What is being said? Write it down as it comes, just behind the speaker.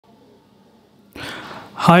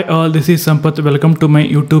Hi all, this is Sampath. Welcome to my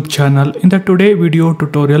YouTube channel. In the today video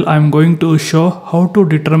tutorial, I am going to show how to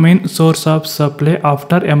determine source of supply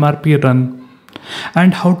after MRP run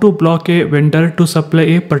and how to block a vendor to supply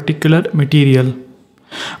a particular material.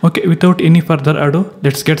 Okay, without any further ado,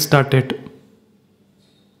 let's get started.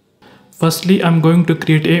 Firstly, I am going to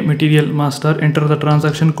create a material master. Enter the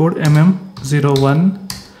transaction code MM01.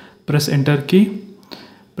 Press enter key.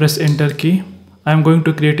 Press enter key. I am going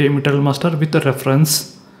to create a material master with a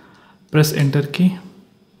reference. Press enter key.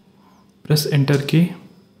 Press enter key.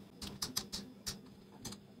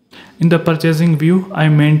 In the purchasing view, I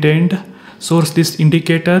maintained source list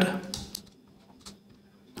indicator.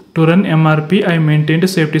 To run MRP, I maintained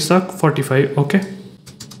safety stock 45. Okay.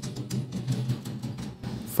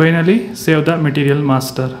 Finally, save the material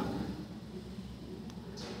master.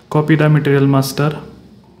 Copy the material master.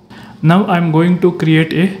 Now I am going to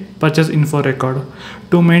create a purchase info record.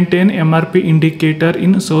 To maintain MRP indicator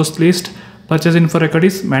in source list, purchase info record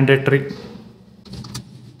is mandatory.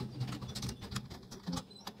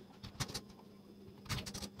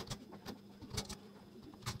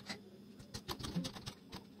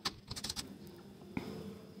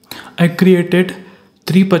 I created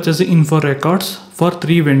 3 purchase info records for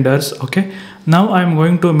 3 vendors. Okay. Now I am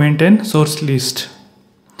going to maintain source list.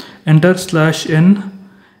 Enter /n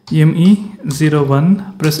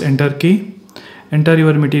ME01, press enter key, enter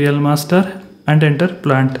your material master and enter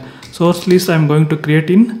plant. Source list I am going to create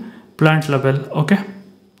in plant level. Okay.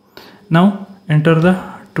 Now enter the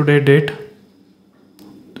today date.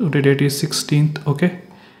 Today date is 16th. Okay.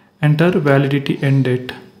 Enter validity end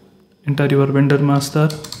date. Enter your vendor master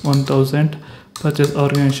 1000, purchase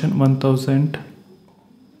organization 1000.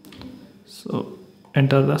 So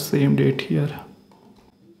enter the same date here.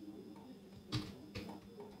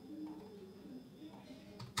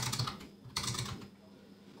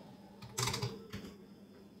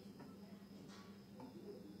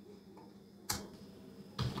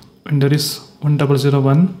 Vendor is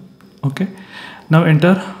 1001. Okay. Now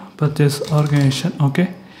enter purchase organization.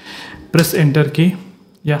 Okay. Press enter key.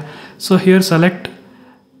 Yeah. So here select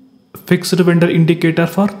fixed vendor indicator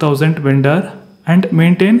for 1000 vendor and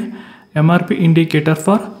maintain MRP indicator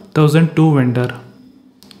for 1002 vendor.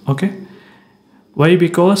 Okay. Why?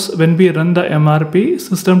 Because when we run the MRP,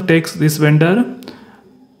 system takes this vendor.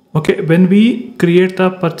 Okay. When we create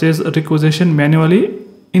the purchase requisition manually,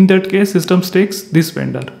 in that case, system takes this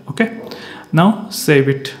vendor. Okay. Now save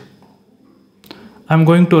it. I'm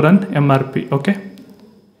going to run MRP. Okay.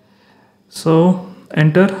 So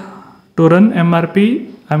enter to run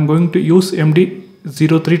MRP. I'm going to use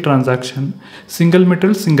MD03 transaction. Single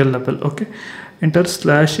material, single level. Okay. Enter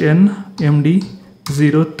 /n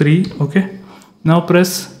MD03. Okay. Now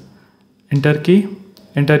press enter key.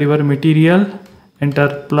 Enter your material.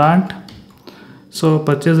 Enter plant. So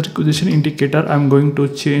purchase requisition indicator I'm going to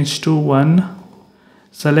change to 1.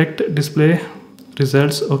 Select display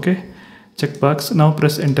results. Okay. Checkbox. Now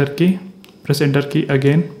press enter key. Press enter key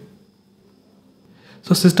again.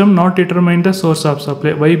 So system not determine the source of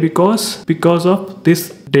supply. Why? Because of this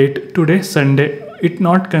date, today Sunday, it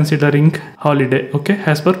not considering holiday. Okay.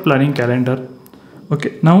 As per planning calendar.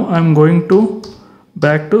 Okay. Now I'm going to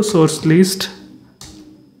back to source list.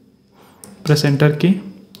 Press enter key.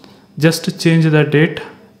 Just change the date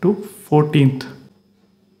to 14th.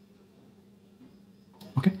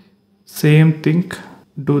 Okay. Same thing.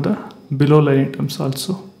 Do the below line items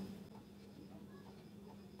also.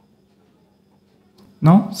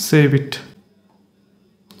 Now save it.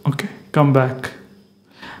 Okay. Come back.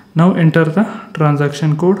 Now enter the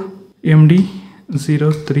transaction code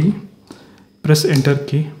MD03. Press enter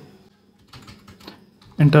key.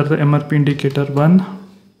 Enter the MRP indicator 1.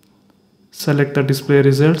 Select the display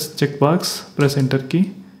results checkbox, press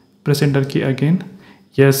enter key again.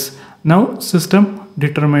 Yes. Now system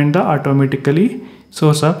determine the automatically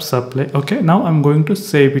source of supply. Okay. Now I'm going to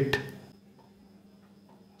save it.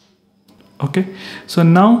 Okay. So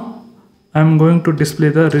now I'm going to display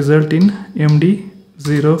the result in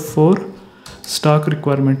MD04 stock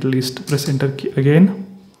requirement list. Press enter key again.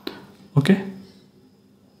 Okay.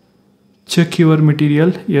 Check your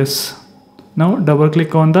material. Yes. Now double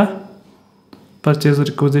click on the purchase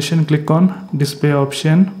requisition, click on display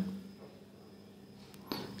option,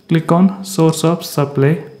 click on source of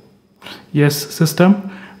supply. Yes, system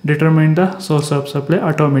determine the source of supply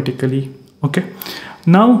automatically. Okay.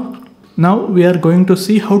 Now we are going to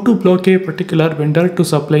see how to block a particular vendor to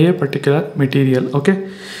supply a particular material. Okay.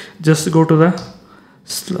 Just go to the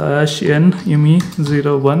 /n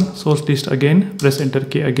ME01 source list again, press enter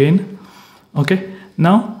key again. Okay.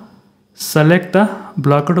 Now select the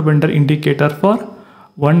blocked vendor indicator for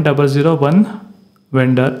 1001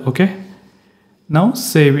 vendor. Okay, now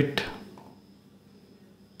save it.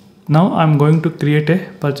 Now I'm going to create a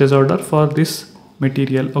purchase order for this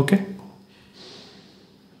material. Okay,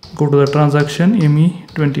 go to the transaction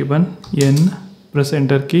ME21N, press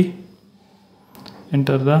enter key,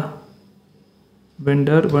 enter the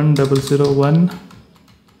vendor 1001,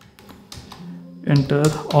 enter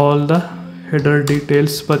all the header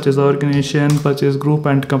details, purchase organization, purchase group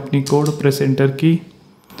and company code, press enter key,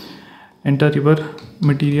 enter your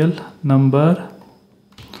material number,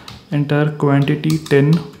 enter quantity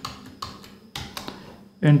 10,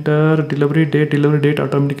 enter delivery date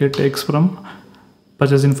automatically takes from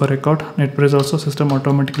purchase info record, net price also system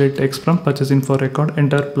automatically takes from purchase info record,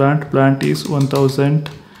 enter plant is 1000,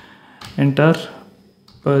 enter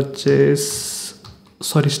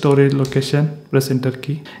storage location, press enter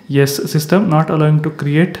key. Yes, system not allowing to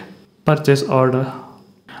create purchase order.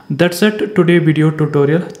 That's it today video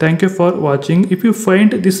tutorial. Thank you for watching. If you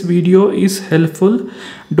find this video is helpful,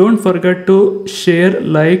 don't forget to share,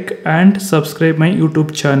 like and subscribe my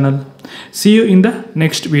YouTube channel. See you in the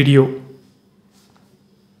next video.